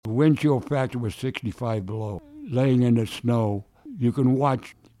wind chill factor was 65 below. Laying in the snow, you can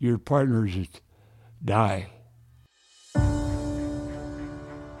watch your partners die.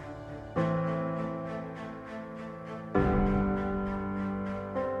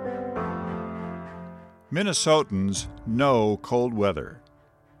 Minnesotans know cold weather.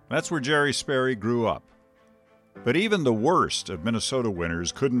 That's where Jerry Sperry grew up. But even the worst of Minnesota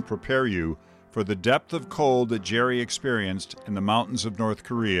winters couldn't prepare you for the depth of cold that Jerry experienced in the mountains of North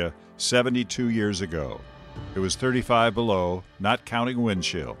Korea 72 years ago. It was 35 below, not counting wind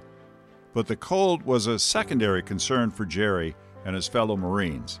chill. But the cold was a secondary concern for Jerry and his fellow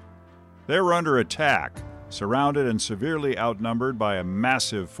Marines. They were under attack, surrounded and severely outnumbered by a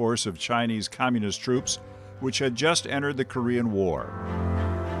massive force of Chinese communist troops which had just entered the Korean War.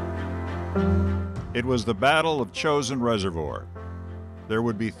 It was the Battle of Chosin Reservoir. There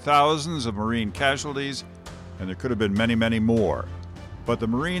would be thousands of Marine casualties, and there could have been many, many more. But the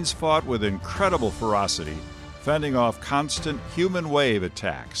Marines fought with incredible ferocity, fending off constant human wave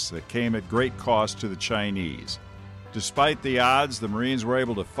attacks that came at great cost to the Chinese. Despite the odds, the Marines were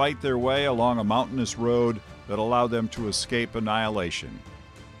able to fight their way along a mountainous road that allowed them to escape annihilation.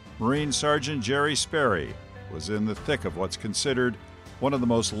 Marine Sergeant Jerry Sperry was in the thick of what's considered one of the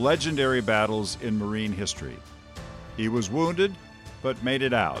most legendary battles in Marine history. He was wounded, but made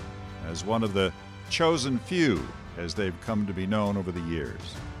it out as one of the chosen few, as they've come to be known over the years.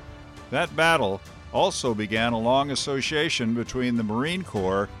 That battle also began a long association between the Marine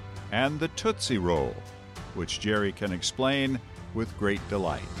Corps and the Tootsie Roll, which Jerry can explain with great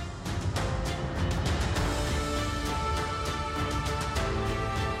delight.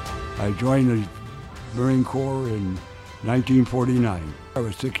 I joined the Marine Corps in 1949. I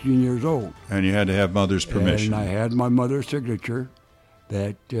was 16 years old. And you had to have mother's permission. And I had my mother's signature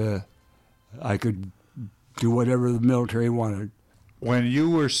that I could do whatever the military wanted. When you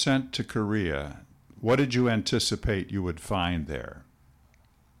were sent to Korea, what did you anticipate you would find there?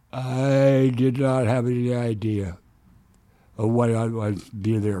 I did not have any idea of what I would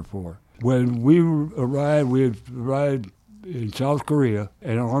be there for. When we arrived in South Korea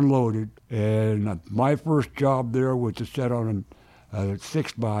and unloaded, and my first job there was to set on a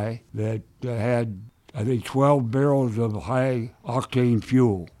 6x that had, I think, 12 barrels of high-octane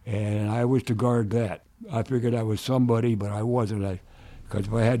fuel, and I was to guard that. I figured I was somebody, but I wasn't, because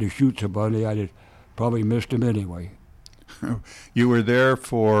if I had to shoot somebody, I'd have probably missed him anyway. You were there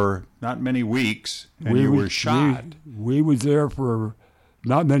for not many weeks, and you were shot. We was there for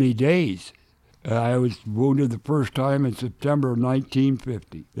not many days. I was wounded the first time in September of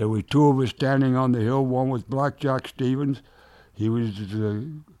 1950. There were two of us standing on the hill. One was Blackjack Stevens. He was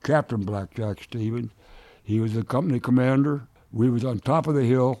Captain Blackjack Stevens. He was the company commander. We was on top of the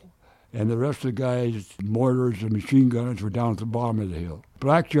hill, and the rest of the guys, mortars and machine gunners, were down at the bottom of the hill.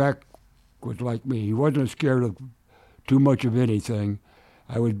 Blackjack was like me. He wasn't scared of too much of anything.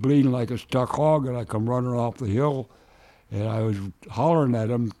 I was bleeding like a stuck hog, and I come running off the hill, and I was hollering at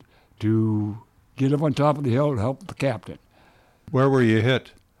him to get up on top of the hill and help the captain. Where were you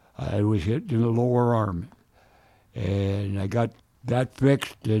hit? I was hit in the lower arm, and I got that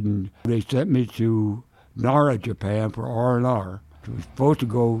fixed, and they sent me to Nara, Japan for R&R. I was supposed to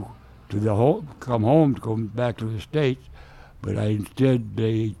go to come home to go back to the States, but instead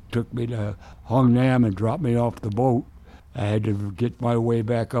they took me to Hungnam and dropped me off the boat. I had to get my way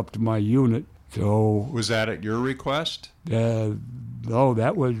back up to my unit. So was that at your request? No,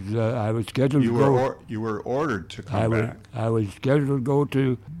 that was I was scheduled to go. You were ordered to come back. I was scheduled to go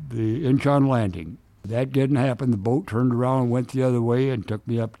to the Incheon landing. That didn't happen. The boat turned around and went the other way and took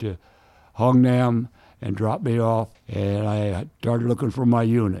me up to Hungnam and dropped me off. And I started looking for my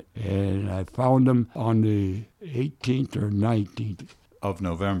unit, and I found them on the 18th or 19th of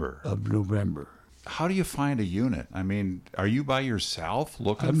November. How do you find a unit? I mean, are you by yourself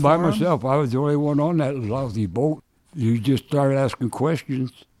looking for them? By myself. I was the only one on that lousy boat. You just start asking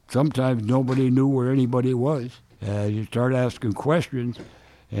questions. Sometimes nobody knew where anybody was. You start asking questions,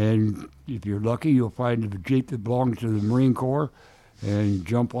 and if you're lucky, you'll find a jeep that belongs to the Marine Corps and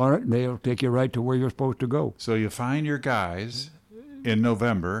jump on it, and they'll take you right to where you're supposed to go. So you find your guys in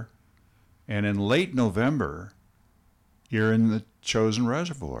November, and in late November, you're in the Chosin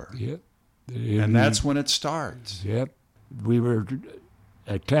Reservoir. Yep. And that's when it starts. Yep. We were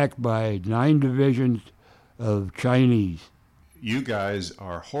attacked by 9 divisions of Chinese. You guys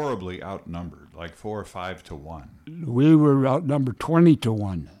are horribly outnumbered, like 4 or 5 to 1. We were outnumbered 20 to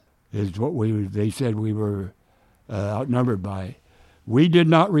 1, is what they said we were outnumbered by. We did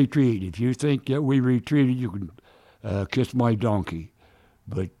not retreat. If you think that we retreated, you can kiss my donkey.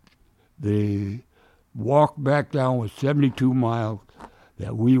 But the walk back down was 72 miles.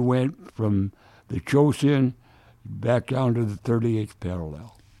 that we went from the Chosin back down to the 38th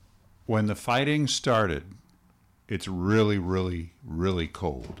parallel. When the fighting started, it's really, really, really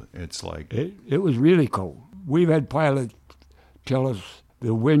cold. It's like... It was really cold. We've had pilots tell us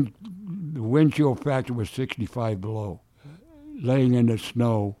the wind chill factor was 65 below. Laying in the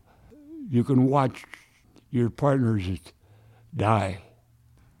snow, you can watch your partners die.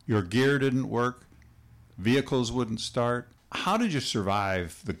 Your gear didn't work. Vehicles wouldn't start. How did you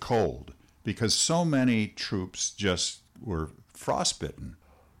survive the cold? Because so many troops just were frostbitten.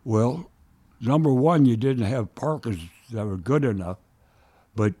 Well, number one, you didn't have parkas that were good enough,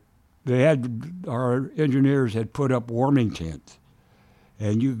 but our engineers had put up warming tents.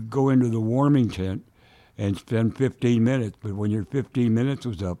 And you could go into the warming tent and spend 15 minutes, but when your 15 minutes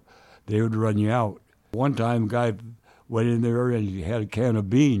was up, they would run you out. One time, a guy went in there and he had a can of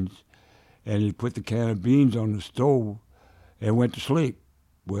beans, and he put the can of beans on the stove and went to sleep.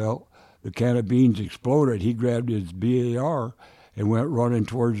 Well, the can of beans exploded. He grabbed his BAR and went running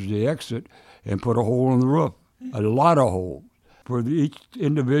towards the exit and put a hole in the roof, a lot of holes. For each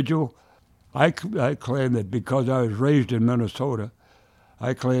individual, I claim that because I was raised in Minnesota,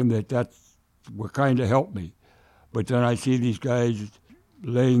 I claim that that's what kind of helped me. But then I see these guys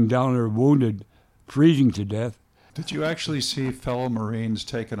laying down there wounded, freezing to death. Did you actually see fellow Marines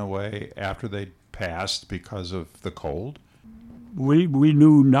taken away after they passed because of the cold? We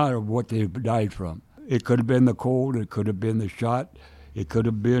knew not of what they died from. It could have been the cold, it could have been the shot, it could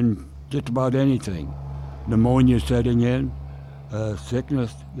have been just about anything. Pneumonia setting in,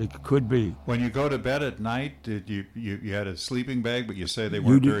 sickness, it could be. When you go to bed at night, did you had a sleeping bag, but you say they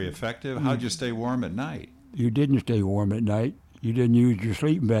weren't very effective? How'd you stay warm at night? You didn't stay warm at night. You didn't use your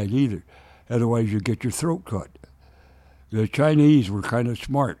sleeping bag either. Otherwise, you'd get your throat cut. The Chinese were kind of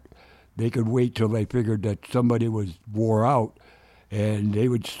smart. They could wait till they figured that somebody was wore out, and they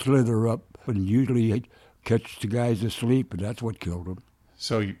would slither up and usually catch the guys asleep, and that's what killed them.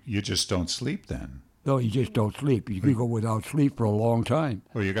 So you just don't sleep then? No, you just don't sleep. You can go without sleep for a long time.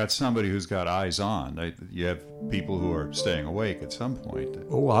 Well, you got somebody who's got eyes on. You have people who are staying awake at some point.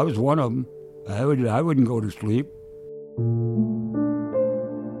 Oh, I was one of them. I wouldn't go to sleep.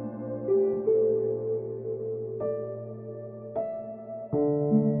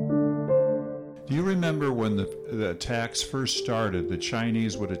 Do you remember when the attacks first started, the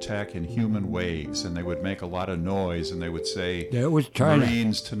Chinese would attack in human waves, and they would make a lot of noise, and they would say, that was China.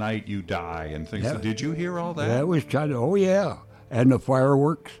 Marines, tonight you die, and things. Did you hear all that? That was China. Oh, yeah. And the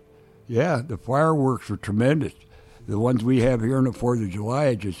fireworks. Yeah, the fireworks were tremendous. The ones we have here on the 4th of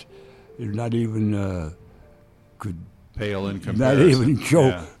July, they're not even could pale in comparison. Not even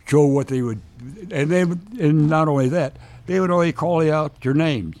show what they would. And not only that, they would only call you out your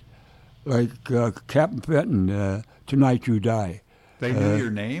names. Like Captain Fenton, tonight you die. They knew your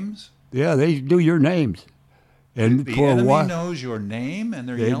names? Yeah, they knew your names. And the for enemy a while, knows your name, and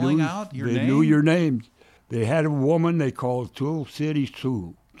they're yelling out your name? They knew your names. They had a woman they called Tul City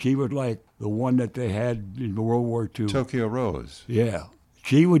Sue. She was like the one that they had in World War II. Tokyo Rose. Yeah.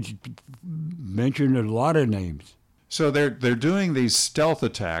 She would mention a lot of names. So they're doing these stealth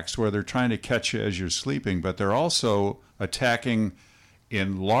attacks where they're trying to catch you as you're sleeping, but they're also attacking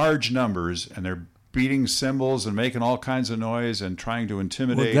in large numbers, and they're beating cymbals and making all kinds of noise and trying to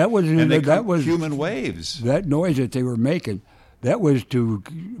intimidate. Well, that was human waves. That noise that they were making, that was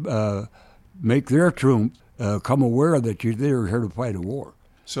to make their troops come aware that they were here to fight a war.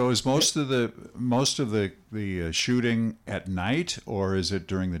 So is most of the shooting at night, or is it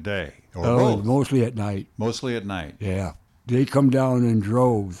during the day, or both? Mostly at night. Mostly at night. Yeah, they come down in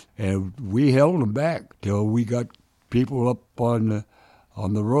droves, and we held them back till we got people up on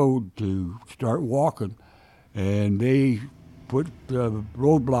the road to start walking, and they put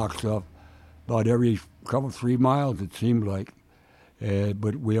roadblocks up about every couple 3 miles, it seemed like,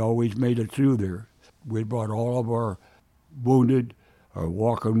 but we always made it through there. We brought all of our wounded, our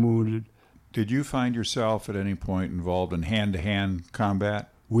walking wounded. Did you find yourself at any point involved in hand-to-hand combat?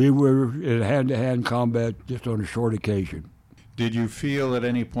 We were in hand-to-hand combat just on a short occasion. Did you feel at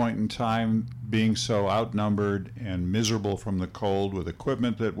any point in time, being so outnumbered and miserable from the cold with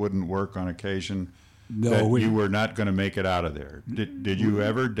equipment that wouldn't work on occasion, that you were not going to make it out of there? Did you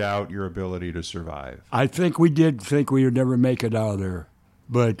ever doubt your ability to survive? I think we did think we would never make it out of there.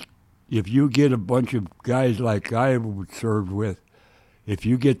 But if you get a bunch of guys like I served with, if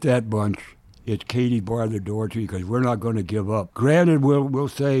you get that bunch, it's Katie bar the door to you, because we're not going to give up. Granted, we'll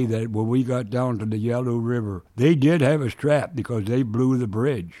say that when we got down to the Yalu River, they did have a strap because they blew the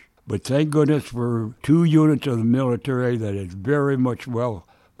bridge. But thank goodness for 2 units of the military that is very much well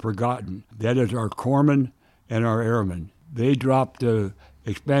forgotten. That is our corpsmen and our airmen. They dropped the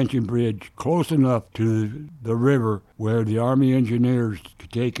expansion bridge close enough to the river where the Army engineers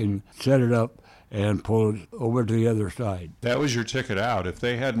could take and set it up and pull it over to the other side. That was your ticket out. If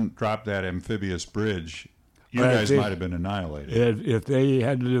they hadn't dropped that amphibious bridge, you guys might have been annihilated. If they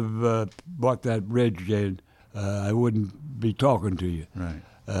hadn't have bought that bridge, then I wouldn't be talking to you. Right.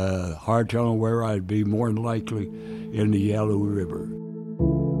 Hard telling where I'd be, more than likely in the Yalu River.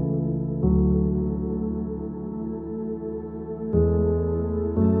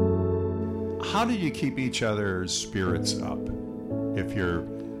 How do you keep each other's spirits up if you're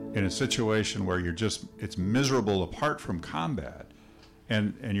in a situation where it's miserable apart from combat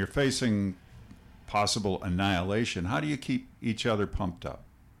and you're facing possible annihilation? How do you keep each other pumped up?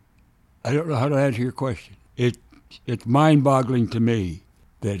 I don't know how to answer your question. It's mind-boggling to me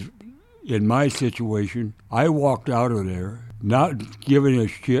that in my situation, I walked out of there not giving a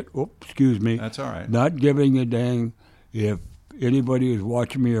shit. Oh, excuse me. That's all right. Not giving a dang if anybody is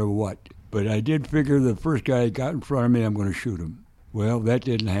watching me or what. But I did figure the first guy that got in front of me, I'm going to shoot him. Well, that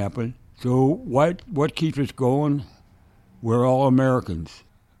didn't happen. So what keeps us going? We're all Americans.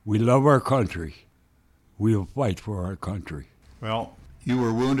 We love our country. We'll fight for our country. Well, you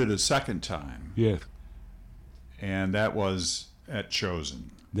were wounded a second time. Yes. And that was at Chosin.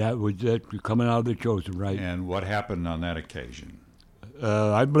 That was it, coming out of the Chosin, right? And what happened on that occasion?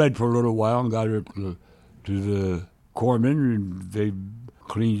 I bled for a little while and got it to the corpsman, and they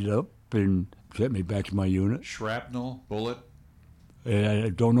cleaned it up and sent me back to my unit. Shrapnel, bullet? And I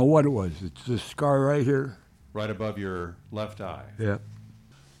don't know what it was. It's this scar right here. Right above your left eye. Yeah.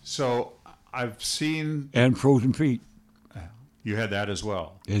 So I've seen... And frozen feet. You had that as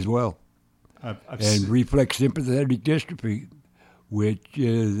well? As well. I've reflex sympathetic dystrophy, which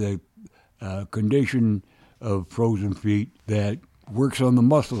is a condition of frozen feet that works on the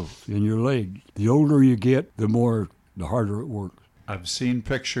muscles in your legs. The older you get, the harder it works. I've seen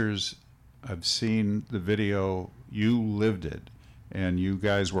pictures. I've seen the video. You lived it. And you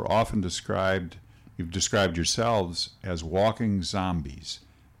guys were often you've described yourselves as walking zombies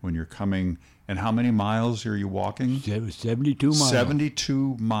when you're coming. And how many miles are you walking? 72 miles.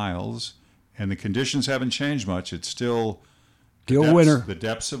 72 miles. And the conditions haven't changed much. It's still winter. The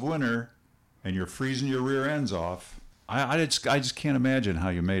depths of winter, and you're freezing your rear ends off. I just can't imagine how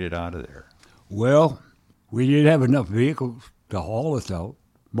you made it out of there. Well, we didn't have enough vehicles to haul us out.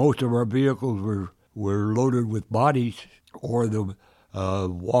 Most of our vehicles were loaded with bodies, or the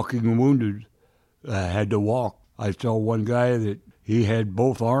walking wounded had to walk. I saw one guy that he had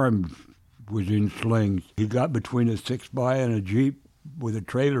both arms was in slings. He got between a 6x and a Jeep with a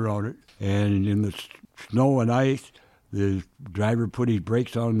trailer on it, and in the snow and ice, the driver put his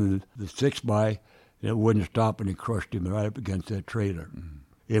brakes on the 6x, and it wouldn't stop, and he crushed him right up against that trailer. Mm-hmm.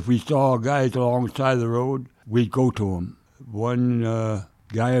 If we saw guys along the side of the road, we'd go to them. One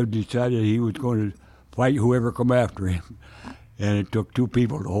guy decided he was going to fight whoever come after him, and it took two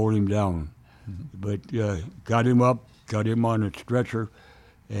people to hold him down. Mm-hmm. But got him up, got him on a stretcher,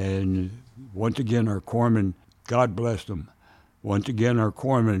 and once again our corpsman, God bless them, once again our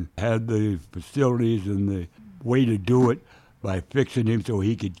corpsman had the facilities and the way to do it by fixing him so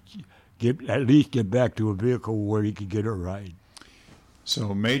he could at least get back to a vehicle where he could get a ride.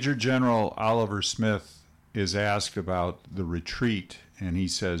 So Major General Oliver Smith is asked about the retreat, and he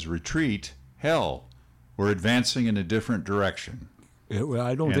says, "Retreat? Hell, we're advancing in a different direction."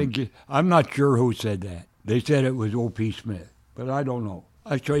 I'm not sure who said that. They said it was O.P. Smith, but I don't know.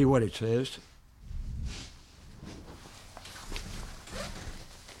 I'll tell you what it says.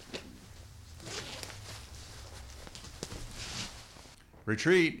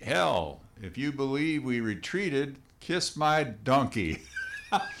 Retreat? Hell, if you believe we retreated, kiss my donkey.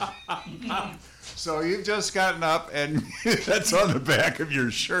 So you've just gotten up, and that's on the back of your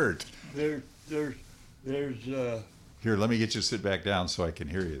shirt. There's Here, let me get you to sit back down so I can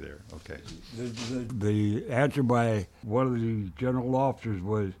hear you there. Okay. The answer by one of the general officers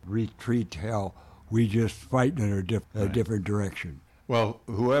was, retreat, hell. We just fight in a different direction. Well,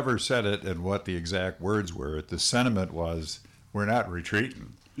 whoever said it and what the exact words were, the sentiment was, we're not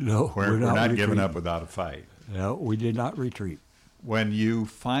retreating. No, we're not giving up without a fight. No, we did not retreat. When you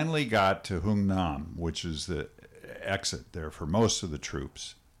finally got to Hung Nam, which is the exit there for most of the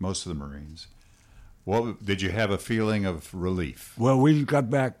troops, most of the Marines, did you have a feeling of relief? Well, we got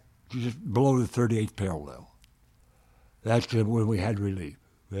back just below the 38th parallel. That's when we had relief.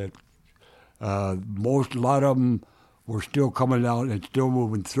 A lot of them were still coming out and still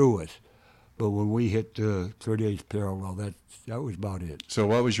moving through us. But when we hit the 38th parallel, that was about it. So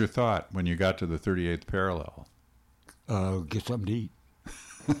what was your thought when you got to the 38th parallel? Get something to eat.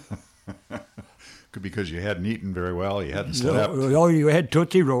 because you hadn't eaten very well, you hadn't slept. Oh, you had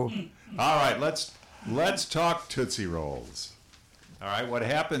Tootsie Roll. All right, let's talk Tootsie Rolls. All right, what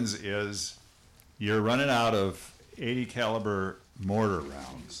happens is you're running out of 80 caliber mortar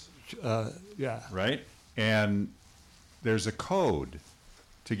rounds. Yeah. Right? And there's a code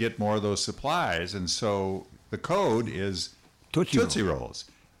to get more of those supplies, and so the code is Tootsie Rolls.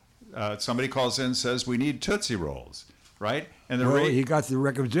 Somebody calls in and says, we need Tootsie Rolls, right? And he got the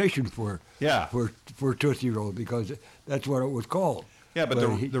requisition for Tootsie Roll because that's what it was called. Yeah, but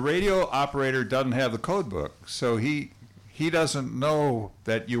the radio operator doesn't have the code book, so he doesn't know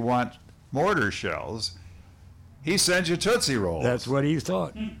that you want mortar shells. He sends you Tootsie Rolls. That's what he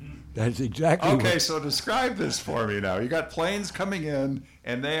thought. That's exactly Okay, so describe this for me now. You got planes coming in,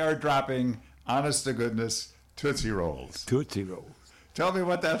 and they are dropping, honest to goodness, Tootsie Rolls. Tootsie Rolls. Tell me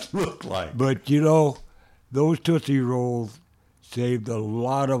what that looked like. But, those Tootsie Rolls saved a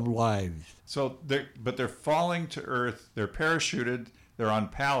lot of lives. So, they're falling to earth, they're parachuted, they're on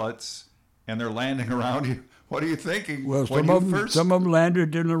pallets, and they're landing around you. What are you thinking? Well, some of them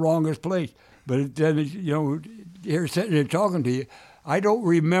landed in the wrongest place. But then, here sitting here talking to you, I don't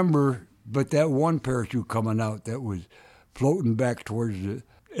remember but that one parachute coming out that was floating back towards the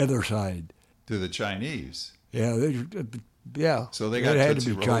other side. To the Chinese. Yeah, So they got had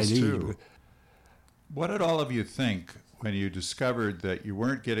Tootsie to be Rolls Chinese. too. What did all of you think when you discovered that you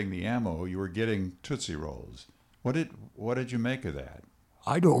weren't getting the ammo, you were getting Tootsie Rolls? What did you make of that?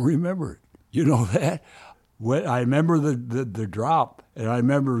 I don't remember it. You know that? I remember the drop, and I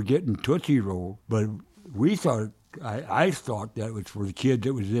remember getting Tootsie Roll, but I thought that was for the kids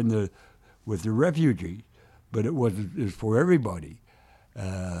that was with the refugees, but it wasn't. It was for everybody.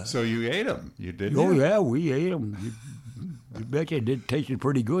 So you ate them, didn't Oh, you? yeah, we ate them. You bet you it tasted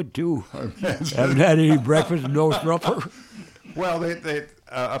pretty good, too. Haven't had any breakfast, no supper. Well, they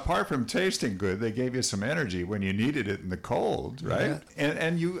apart from tasting good, they gave you some energy when you needed it in the cold, right? Yeah.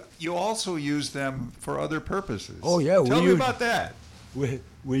 And you also use them for other purposes. Oh, yeah. Tell me about that.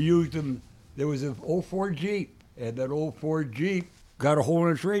 We used them. There was an old Ford Jeep, and that old Ford Jeep got a hole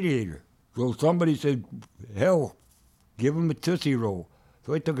in its radiator. So somebody said, hell, give them a Tootsie Roll.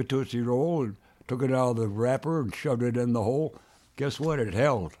 So I took a Tootsie Roll and took it out of the wrapper and shoved it in the hole. Guess what? It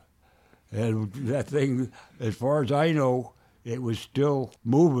held. And that thing, as far as I know, it was still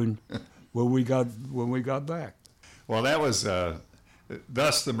moving when we got back. Well, that was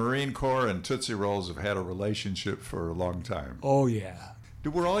thus the Marine Corps and Tootsie Rolls have had a relationship for a long time. Oh, yeah.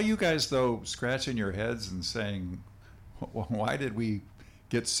 Were all you guys, though, scratching your heads and saying, why did we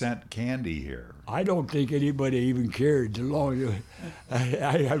get sent candy here? I don't think anybody even cared. As long as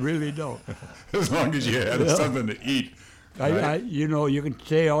I really don't. As long as you had something to eat. Right? You can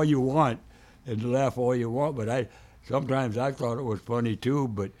say all you want and laugh all you want, but sometimes I thought it was funny too.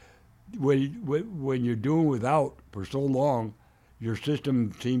 But when you're doing without for so long, your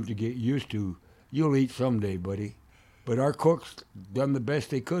system seems to get used to. You'll eat someday, buddy. But our cooks done the best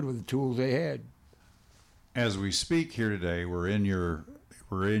they could with the tools they had. As we speak here today, we're in your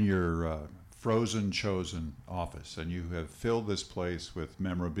frozen chosen office, and you have filled this place with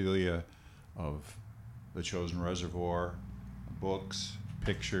memorabilia of the Chosen Reservoir, books,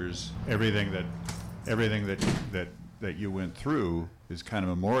 pictures, everything that you went through is kind of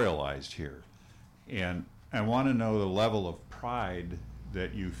memorialized here. And I want to know the level of pride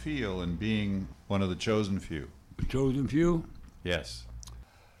that you feel in being one of the chosen few. The chosen few? Yes.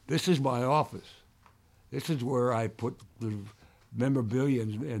 This is my office. This is where I put the memorabilia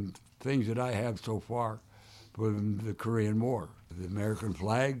and things that I have so far from the Korean War. The American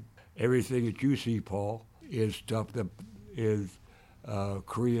flag, everything that you see, Paul, is stuff that is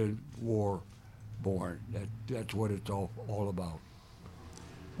Korean War born. That's what it's all about.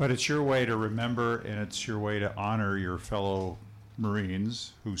 But it's your way to remember, and it's your way to honor your fellow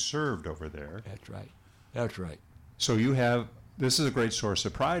Marines who served over there. That's right. So this is a great source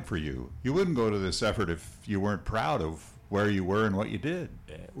of pride for you. You wouldn't go to this effort if you weren't proud of where you were and what you did.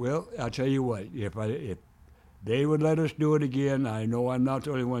 Well, I'll tell you what, if they would let us do it again, I know I'm not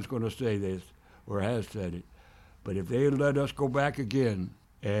the only one that's going to say this or has said it, but if they would let us go back again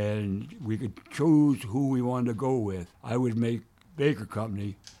and we could choose who we wanted to go with, I would make Baker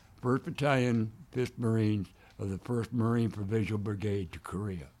Company 1st Battalion, 5th Marines of the 1st Marine Provincial Brigade to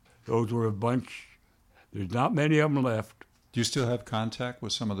Korea. Those were a bunch. There's not many of them left. Do you still have contact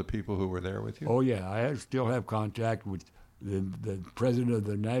with some of the people who were there with you? Oh, yeah. I still have contact with the president of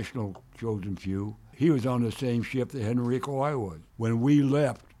the National Chosen Few. He was on the same ship that Henrico I was. When we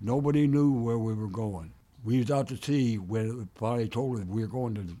left, nobody knew where we were going. We was out to sea when it finally told us we were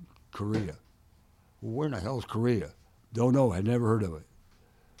going to Korea. Well, where in the hell's Korea? Don't know. I never heard of it.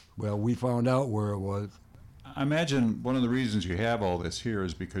 Well, we found out where it was. I imagine one of the reasons you have all this here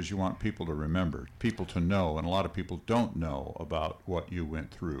is because you want people to remember, people to know, and a lot of people don't know about what you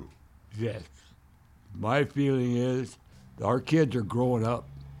went through. Yes. My feeling is our kids are growing up,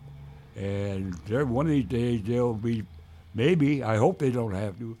 and one of these days they'll be, maybe, I hope they don't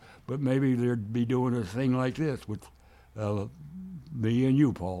have to, but maybe they'll be doing a thing like this with me and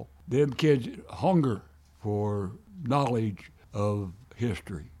you, Paul. Them kids hunger for knowledge of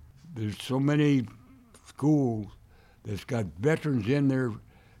history. There's so many schools that's got veterans in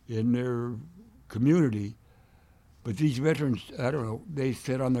their community, but these veterans, I don't know, they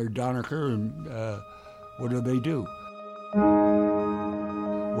sit on their Donecker and what do?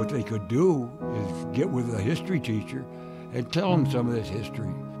 What they could do is get with a history teacher and tell them some of this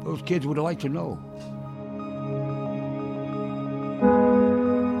history. Those kids would like to know.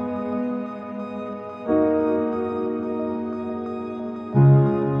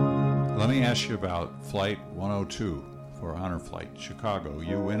 Let me ask you about Flight 102 for Honor Flight Chicago.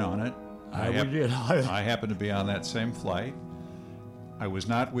 You went on it. I did. I happened to be on that same flight. I was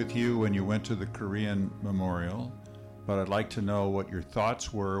not with you when you went to the Korean Memorial, but I'd like to know what your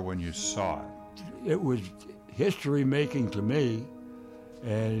thoughts were when you saw it. It was history making to me,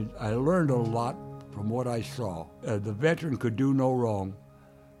 and I learned a lot from what I saw. The veteran could do no wrong.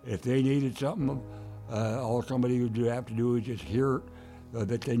 If they needed something, all somebody would have to do is just hear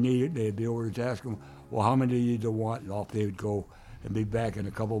that they needed. They'd be over to ask them, well, how many do you want? And off they would go and be back in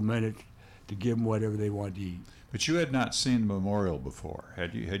a couple of minutes to give them whatever they wanted to eat. But you had not seen the memorial before.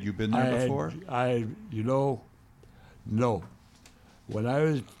 Had you been there before? No. When I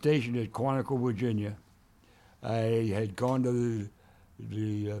was stationed at Quantico, Virginia, I had gone to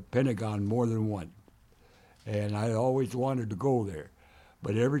the Pentagon more than once, and I always wanted to go there.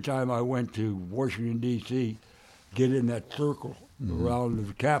 But every time I went to Washington, D.C., get in that circle around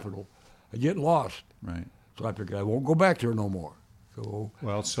the Capitol, I get lost. Right. So I figured I won't go back there no more.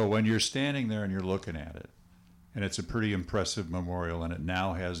 So when you're standing there and you're looking at it, and it's a pretty impressive memorial, and it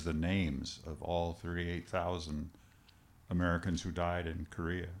now has the names of all 38,000 Americans who died in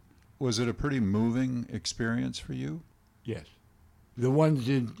Korea. Was it a pretty moving experience for you? Yes. The ones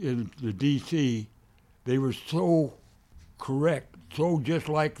in the D.C., they were so correct, so just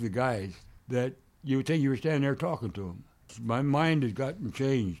like the guys, that you would think you were standing there talking to them. My mind has gotten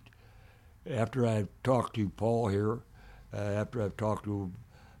changed after I've talked to Paul here, after I've talked to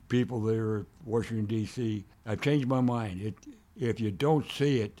people there at Washington, D.C. I've changed my mind. If you don't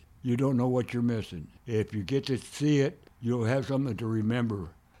see it, you don't know what you're missing. If you get to see it, you'll have something to remember.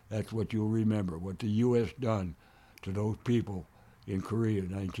 That's what you'll remember, what the U.S. done to those people in Korea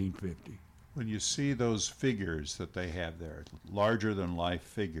in 1950. When you see those figures that they have there, larger-than-life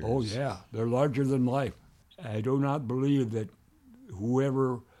figures. Oh, yeah, they're larger than life. I do not believe that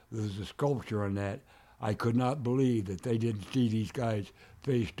whoever, there's a sculpture on that, I could not believe that they didn't see these guys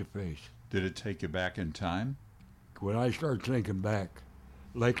face to face. Did it take you back in time? When I start thinking back,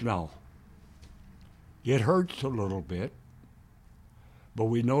 like now, it hurts a little bit, but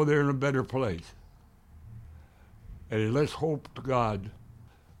we know they're in a better place. And let's hope to God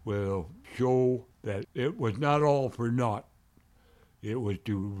will show that it was not all for naught. It was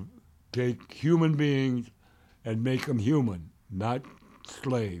to take human beings and make them human, not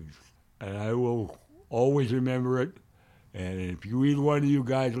slaves. And I will always remember it. And if either one of you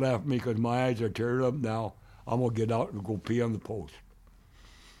guys laugh at me because my eyes are tearing up now, I'm going to get out and go pee on the post.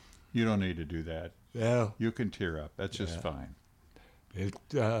 You don't need to do that. Yeah. You can tear up. That's just fine.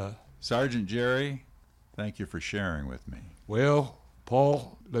 Sergeant Jerry, thank you for sharing with me. Well,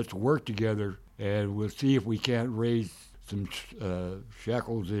 Paul, let's work together, and we'll see if we can't raise some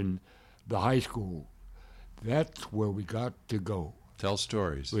shekels in the high school. That's where we got to go. Tell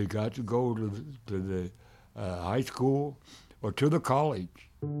stories. We got to go to the high school or to the college.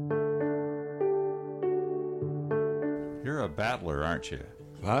 You're a battler, aren't you?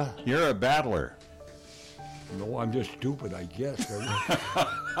 Huh? You're a battler. No, I'm just stupid, I guess.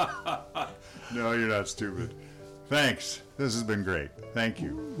 No, you're not stupid. Thanks. This has been great. Thank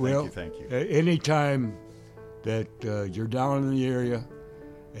you. Thank you. Any time that you're down in the area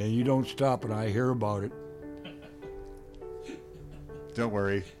and you don't stop and I hear about it. Don't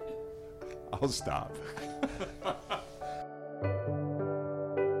worry. I'll stop.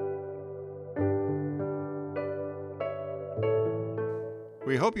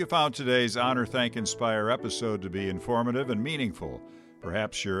 We hope you found today's Honor, Thank, Inspire episode to be informative and meaningful.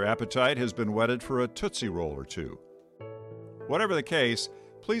 Perhaps your appetite has been whetted for a Tootsie Roll or two. Whatever the case,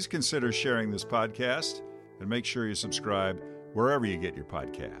 please consider sharing this podcast and make sure you subscribe wherever you get your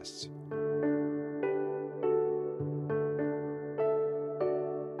podcasts.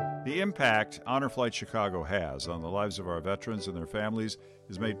 The impact Honor Flight Chicago has on the lives of our veterans and their families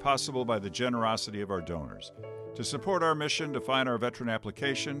is made possible by the generosity of our donors. To support our mission, to find our veteran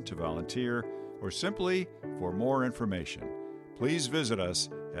application, to volunteer, or simply for more information, please visit us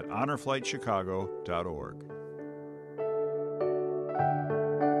at honorflightchicago.org.